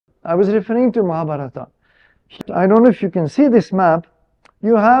I was referring to Mahabharata. I don't know if you can see this map.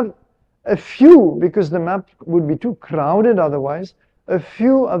 You have a few, because the map would be too crowded otherwise, a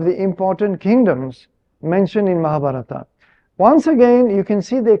few of the important kingdoms mentioned in Mahabharata. Once again, you can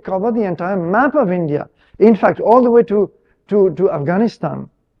see they cover the entire map of India. In fact, all the way to Afghanistan.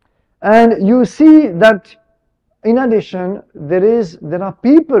 And you see that in addition, there are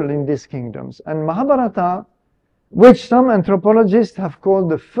people in these kingdoms. And Mahabharata, which some anthropologists have called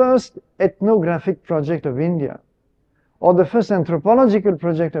the first ethnographic project of India, or the first anthropological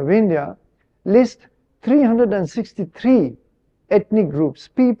project of India, lists 363 ethnic groups,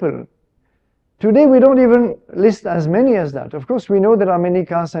 people. Today we don't even list as many as that. Of course, we know there are many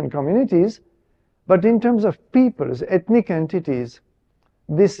castes and communities, but in terms of peoples, ethnic entities,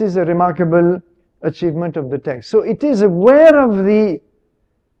 this is a remarkable achievement of the text. So it is aware of the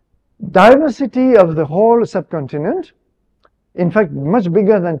diversity of the whole subcontinent, in fact much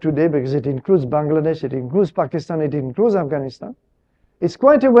bigger than today, because it includes Bangladesh, it includes Pakistan, it includes Afghanistan. It's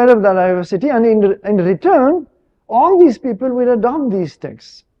quite aware of the diversity, and in return, all these people will adopt these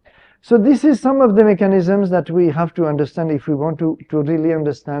texts. So this is some of the mechanisms that we have to understand if we want to really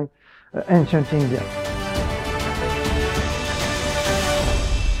understand ancient India.